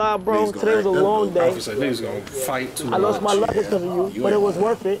even gonna lie, bro. Today was a long day. They was gonna fight too much. I lost my luck because of you, but it was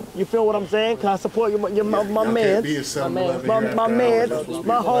worth it. You feel what I'm saying? Cause I support you, my man,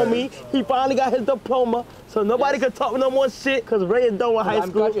 my homie. He finally got his diploma, so nobody could talk no more shit. Cause Ray is done with high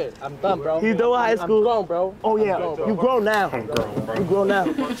school. I'm done, bro. He's done with high school. I'm grown, bro. Oh yeah, you grown now. You grown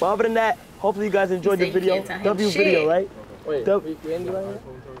now. But other than that, hopefully you guys enjoyed the video. W video, right? Wait, we ended right here?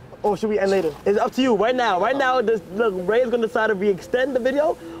 Or should we end later? It's up to you. Right now, look, Ray is gonna decide if we extend the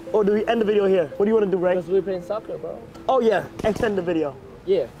video or do we end the video here. What do you want to do, Ray? Because we're playing soccer, bro. Oh yeah, extend the video.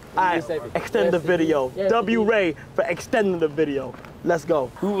 Yeah. All right, extend the video. Yes, W Ray for extending the video. Let's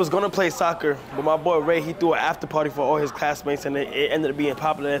go. We was gonna play soccer, but my boy Ray, he threw an after party for all his classmates and it ended up being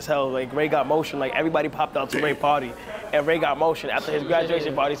popular as hell. Like Ray got motion, like everybody popped out to Ray party. And Ray got motion after his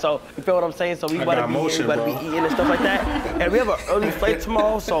graduation party. So you feel what I'm saying? So we about to be eating and stuff like that. And we have an early flight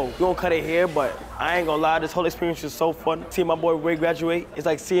tomorrow, so we're gonna cut it here, but I ain't gonna lie, this whole experience was so fun. Seeing my boy Ray graduate, it's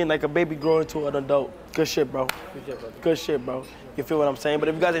like seeing like a baby grow into an adult. Good shit, bro. Good shit, bro. You feel what I'm saying? But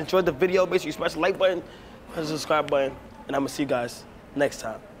if you guys enjoyed the video, make sure you smash the like button, and the subscribe button, and I'm gonna see you guys next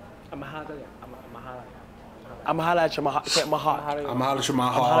time. I'm a holla. I'm gonna holla at you, my heart. I'm hollering at my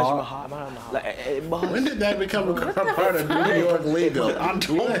heart. When did that become a part of New York legal? I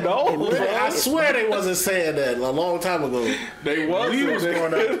don't know. I swear they wasn't saying that a long time ago. They was. We was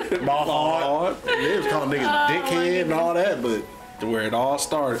going up my heart. They was calling niggas dickhead and all that, but where it all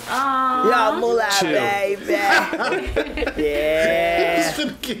started. Yeah, moolah, baby. Yeah. He's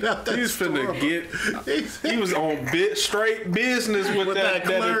finna get out that He was on straight business with that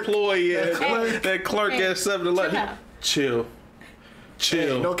employee, that clerk at 7-Eleven. Chill.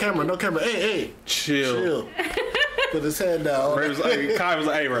 Hey, no camera. Hey. Chill. Put his head down. Kai was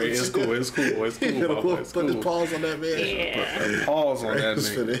like, hey, Ray, it's cool. Put his paws on that man. Yeah. Paws on that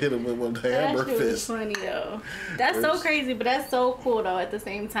Just nigga. finna hit him with one hammer That shit was fist. funny though. That's so crazy, but that's so cool though at the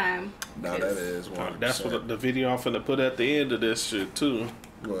same time. No, that is one. That's what the video I'm finna put at the end of this shit too.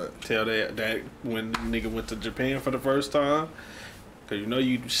 What? Tell that when nigga went to Japan for the first time. Cause you know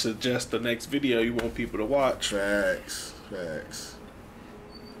you suggest the next video you want people to watch. Facts.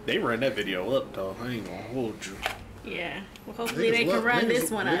 They ran that video up though. I ain't gonna hold you. Yeah. Well, hopefully they can run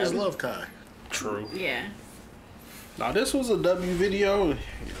this one up. Niggas love Kai. True. Yeah. Now this was a W video.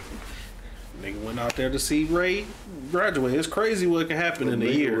 Nigga went out there to see Ray graduate. It's crazy what can happen in a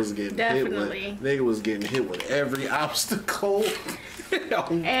year. Definitely. Nigga was getting hit with every obstacle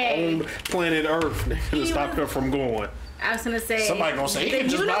on planet Earth to stop him from going. I was gonna say somebody gonna say the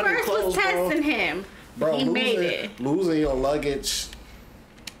universe was testing him. Bro, he made it. Losing your luggage,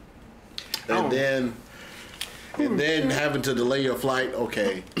 and then having to delay your flight.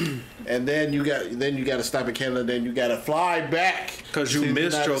 Okay, and then you got to stop in Canada. Then you got to fly back because you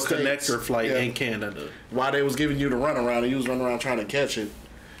missed your connector flight in Canada. While they was giving you the runaround, and you was running around trying to catch it.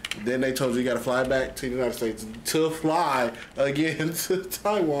 Then they told you got to fly back to the United States to fly again to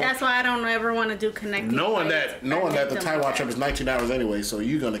Taiwan. That's why I don't ever want to do connecting. Knowing that the Taiwan trip is 19 hours anyway, so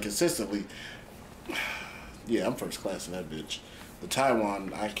you're gonna consistently Yeah, I'm first class in that bitch. The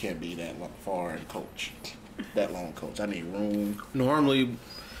Taiwan, I can't be that far in coach. That long coach. I need room. Normally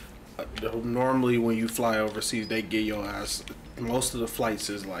when you fly overseas, they get your ass. Most of the flights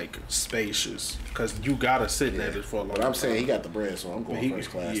is like spacious because you gotta sit in it for a long time. But I'm saying he got the bread, so I'm going first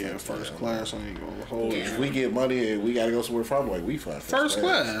class. Yeah, first class. I ain't gonna hold If we get money and we gotta go somewhere far away, we fly first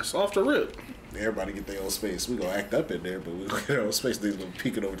class off the rip. Everybody get their own space. We gonna act up in there, but we gonna get our own space. They're gonna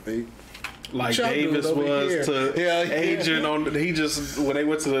peeking over the thing. Like Davis was to Agent on. He just when they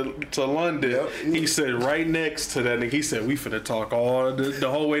went to London, he said right next to that nigga. He said we finna talk all the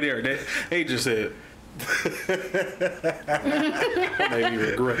whole way there. Agent said. Made me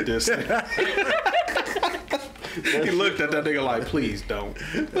regret this. He looked at that nigga like, please don't.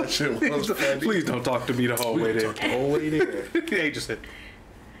 That shit was funny. Please don't talk to me the whole way there. The whole way there. Agent said.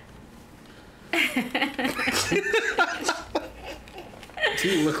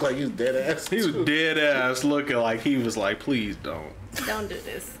 He looked like he was dead ass. He was dead ass looking like he was like, please don't. Don't do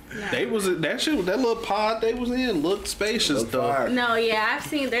this. No. They was that little pod they was in looked spacious though. No, yeah, I've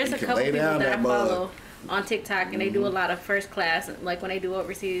seen. There's a couple people that I follow on TikTok, and they do a lot of first class, like when they do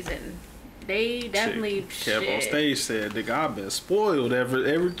overseas, and they definitely kept on stage said, "Nigga, I've been spoiled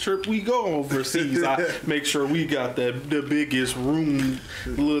every trip we go overseas. I make sure we got the biggest room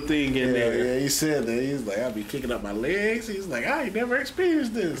little thing in there." Yeah, he said that. He's like, "I'll be kicking up my legs." He's like, "I ain't never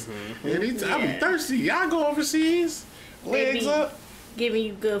experienced this." And I be thirsty. I go overseas, legs up. Giving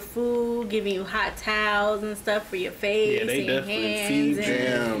you good food, giving you hot towels and stuff for your face. Yeah, they and your definitely hands feed you.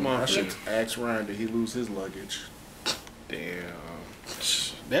 Damn, I should ask Ryan, did he lose his luggage? Damn.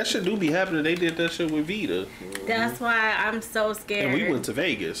 That shit do be happening. They did that shit with Vita. That's why I'm so scared. And we went to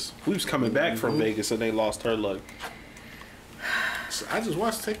Vegas. We was coming back from Vegas and they lost her luggage. So I just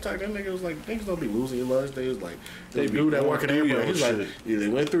watched TikTok. That nigga was like, niggas don't be losing your luggage. They was like, They they be do that going work in through airport. your He's like, shit. either they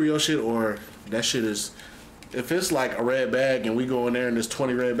went through your shit or that shit is. If it's like a red bag and we go in there and there's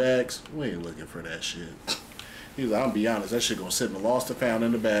 20 red bags, we ain't looking for that shit. He was like, I'm be honest, that shit gonna sit in the lost and found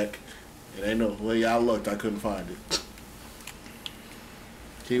in the back. It ain't no way I looked, I couldn't find it.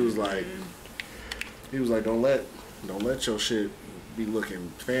 He was like, don't let your shit be looking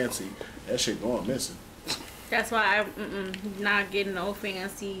fancy. That shit going missing. That's why I'm not getting no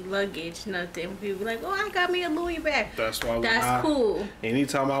fancy luggage, nothing. People be like, oh, I got me a Louis bag. That's why. That's cool.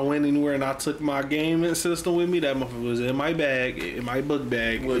 Anytime I went anywhere and I took my gaming system with me, that motherfucker was in my bag, in my book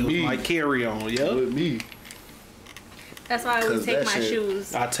bag, with me, my carry on. Yep. With me. That's why I always take my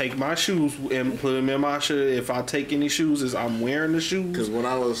shoes. I take my shoes and put them in my shirt. If I take any shoes, I'm wearing the shoes. Because when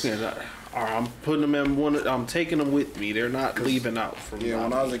I was, or I'm putting them in one. I'm taking them with me. They're not leaving out from. Yeah,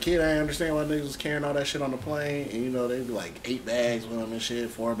 when I was a kid, I didn't understand why niggas was carrying all that shit on the plane. And you know, they'd be like 8 bags with them and shit,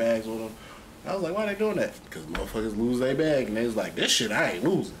 4 bags with them. I was like, why they doing that? Because motherfuckers lose their bag, and they was like, this shit I ain't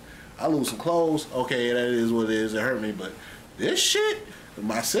losing. I lose some clothes. Okay, that is what it is. It hurt me, but this shit.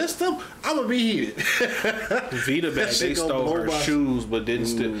 My system, I'm gonna be heated. Vita bag, they stole her shoes, but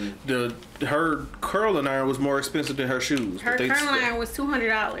didn't her curling iron was more expensive than her shoes. Her curling iron was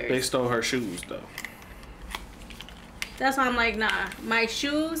 $200. They stole her shoes though. That's why I'm like, nah. My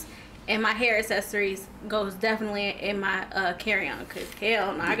shoes and my hair accessories goes definitely in my carry-on. Cause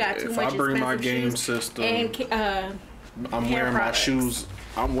hell no, I got too much. If I bring my expensive game shoes system, and I'm wearing products. my shoes.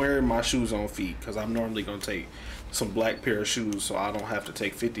 I'm wearing my shoes on feet because I'm normally gonna take some black pair of shoes, so I don't have to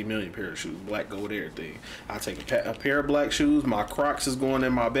take 50 million pair of shoes. Black go with everything. I take a pair of black shoes. My Crocs is going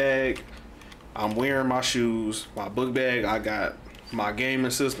in my bag. I'm wearing my shoes. My book bag. I got my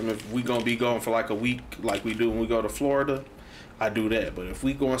gaming system. If we gonna be going for like a week, like we do when we go to Florida, I do that. But if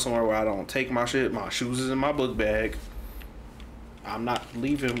we going somewhere where I don't take my shit, my shoes is in my book bag. I'm not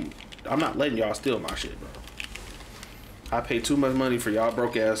leaving. I'm not letting y'all steal my shit, bro. I pay too much money for y'all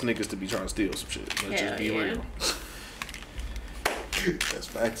broke ass niggas to be trying to steal some shit. Let's just be real. That's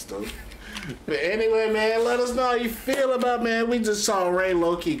facts, though. But anyway, man, let us know how you feel about, man. We just saw Ray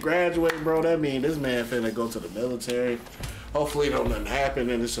low-key graduate, bro. That mean this man finna go to the military. Hopefully, don't nothing happen,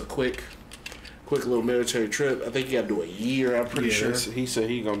 and it's a quick little military trip. I think you got to do a year. I'm pretty sure. He said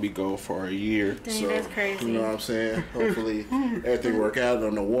he gonna be going for a year. Dang, that's crazy. You know what I'm saying? Hopefully, everything work out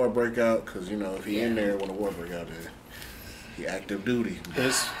and the war break out. Because you know, if he in there when the war break out, then he active duty.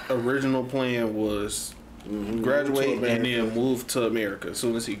 His original plan was graduate and then move to America as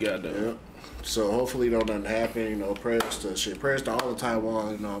soon as he got done. Yep. So hopefully don't nothing happen. You know, prayers to all the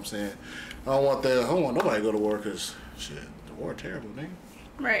Taiwan. You know what I'm saying? I don't want nobody to go to war because shit, the war terrible, nigga.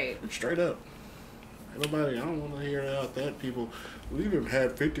 Right. Straight up. Nobody. I don't want to hear about that. People, we even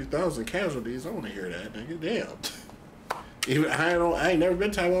had 50,000 casualties. I want to hear that, nigga. Damn. Even I ain't never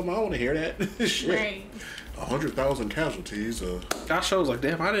been to Taiwan, but I want to hear that. Shit. Right. 100,000 casualties. That show was like,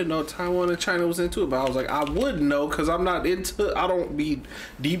 damn, I didn't know Taiwan and China was into it, but I was like, I would know because I'm not into. I don't be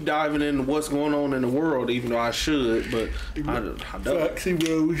deep diving into what's going on in the world, even though I should. But I don't. See,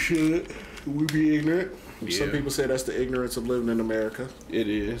 bro, we should. We be ignorant. Yeah. Some people say that's the ignorance of living in America. It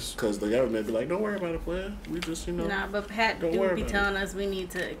is. Because the government be like, don't worry about it, player. We just, Nah, but Pat do be telling us we need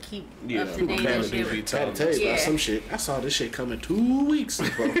to keep up to date and shit. Pat tell you about some shit. I saw this shit coming 2 weeks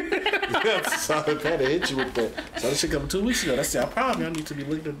ago. Saw Pat hit you with that. Saw this shit coming 2 weeks ago. That's the problem. I need to be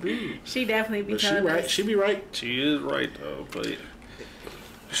looking at dude. She definitely be telling us. She be right. She is right though, but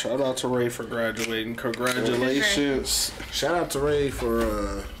shout out to Ray for graduating. Congratulations. Shout out to Ray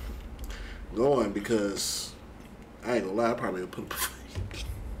for going because I ain't gonna lie, I probably would put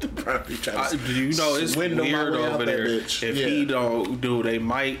probably try to you know it's weird over there. If he don't do, they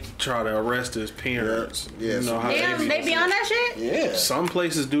might try to arrest his parents. Yeah. You know how they be on that shit? Yeah. Some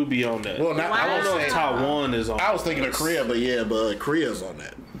places do be on that. Well, I don't know if Taiwan is on. I was thinking of Korea, but Korea's on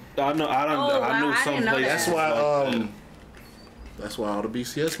that. I know. I knew some places. That's why. That's why all the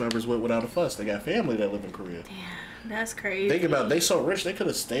BCS members went without a fuss. They got family that live in Korea. Damn, that's crazy. Think about it. They so rich they could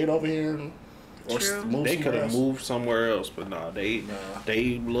have stayed over here. Or they could have moved somewhere else, but they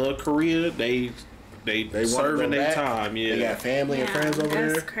love Korea. They serving their time. Yeah, they got family and friends over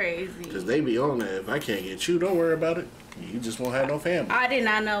there. That's crazy. Because they be on that. If I can't get you, don't worry about it. You just won't have no family. I did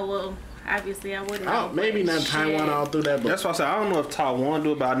not know. Well, obviously I wouldn't know. Maybe not Taiwan. I don't do that. But that's why I said I don't know if Taiwan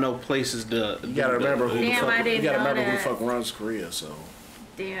do it, but I know places do. You gotta remember who the fuck. You gotta remember who the fuck runs Korea. So.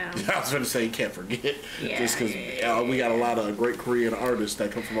 Damn. I was going to say you can't forget. Just because we got a lot of great Korean artists that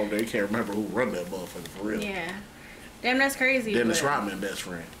come from over there. You can't remember who run that motherfucker for real. Yeah. Damn, that's crazy. Dennis Rodman, best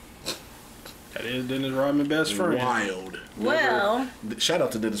friend. That is Dennis Rodman, best friend. Wild. Well. Shout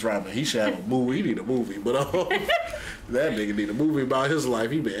out to Dennis Rodman. He should have a movie. He need a movie. But that nigga need a movie about his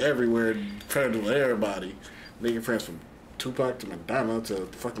life. He been everywhere, friends with everybody. Nigga friends from Tupac to Madonna to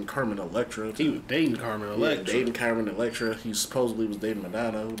fucking Carmen Electra. He was dating Carmen Electra. Yeah, dating Carmen Electra. He supposedly was dating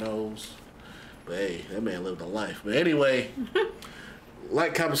Madonna. Who knows? But hey, that man lived a life. But anyway,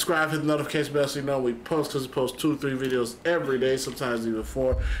 like, comment, subscribe, hit the notification bell so you know we post, because we post 2 to 3 videos every day, sometimes even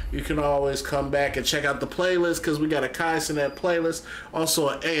 4. You can always come back and check out the playlist because we got a Kaizen that playlist. Also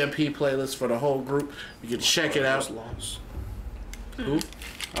an AMP playlist for the whole group. You can check it out. Who?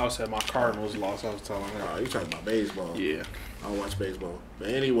 I said my Cardinals lost. I was telling her. Oh, you talking about baseball? Yeah. I don't watch baseball. But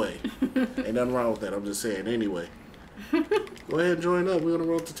anyway, ain't nothing wrong with that. I'm just saying. Anyway, go ahead and join up. We're on the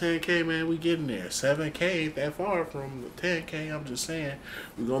road to 10K, man. We getting there. 7K ain't that far from the 10K. I'm just saying.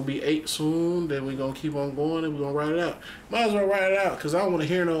 We're going to be 8 soon. Then we're going to keep on going and we're going to write it out. Might as well write it out because I don't want to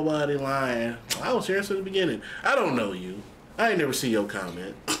hear nobody lying. I was here since the beginning. I don't know you. I ain't never see your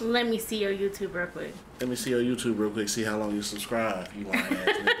comment. Let me see your YouTube real quick. Let me see your YouTube real quick. See how long you subscribe. You lying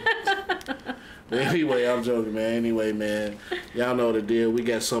ass nigga. But anyway, I'm joking, man. Anyway, man, y'all know the deal. We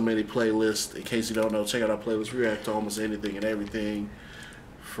got so many playlists. In case you don't know, check out our playlist. We react to almost anything and everything,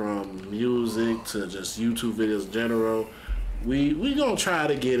 from music to just YouTube videos in general. We gonna try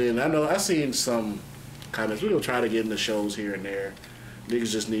to get in. I know I seen some comments. We gonna try to get in the shows here and there.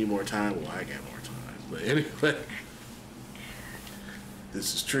 Niggas just need more time. Well, I got more time. But anyway.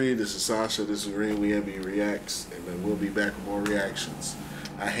 This is Tree, this is Sasha, this is Green, we MB Reacts, and then we'll be back with more reactions.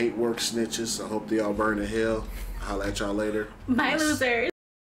 I hate work snitches, I hope they all burn in hell. I'll holla at y'all later. Bye, losers.